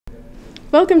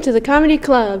Welcome to the Comedy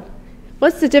Club.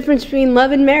 What's the difference between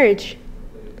love and marriage?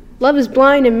 Love is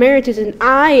blind and marriage is an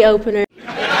eye-opener.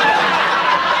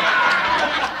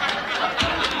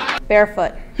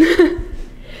 Barefoot.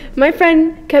 My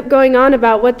friend kept going on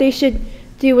about what they should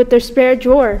do with their spare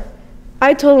drawer.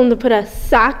 I told him to put a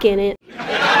sock in it.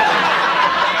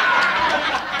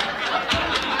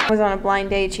 I was on a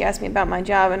blind date. She asked me about my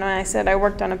job, and when I said I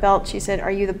worked on a belt, she said,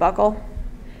 "Are you the buckle?"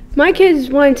 My kids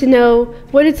wanted to know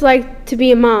what it's like to be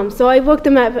a mom, so I woke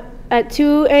them up at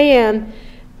 2 a.m.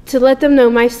 to let them know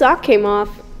my sock came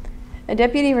off. A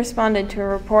deputy responded to a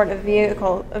report of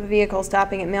a vehicle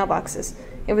stopping at mailboxes.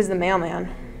 It was the mailman.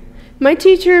 My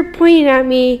teacher pointed at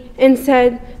me and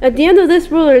said, "At the end of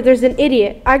this ruler, there's an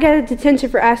idiot. I got a detention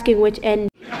for asking which end."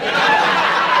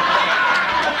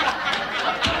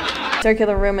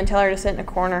 Circular room and tell her to sit in a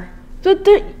corner. But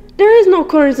there is no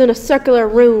corners in a circular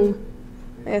room.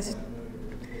 Yes.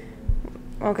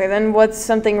 Okay, then what's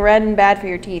something red and bad for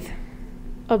your teeth?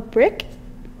 A brick?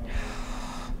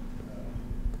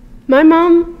 Me and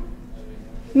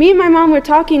my mom were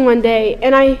talking one day,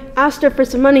 and I asked her for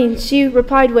some money, and she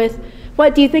replied with,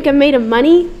 "What, do you think I'm made of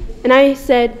money?" And I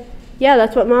said, "Yeah,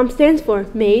 that's what Mom stands for,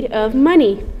 made of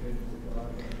money."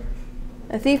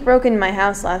 A thief broke into my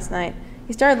house last night.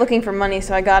 He started looking for money,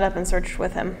 so I got up and searched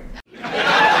with him.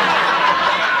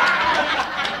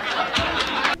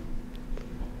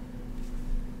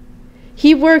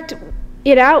 He worked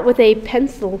it out with a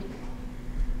pencil.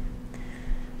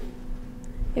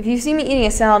 If you see me eating a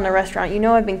salad in a restaurant, you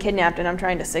know I've been kidnapped and I'm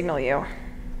trying to signal you.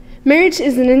 Marriage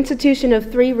is an institution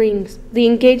of 3 rings: the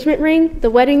engagement ring,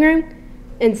 the wedding ring,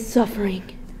 and suffering.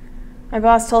 My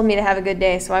boss told me to have a good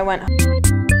day, so I went home.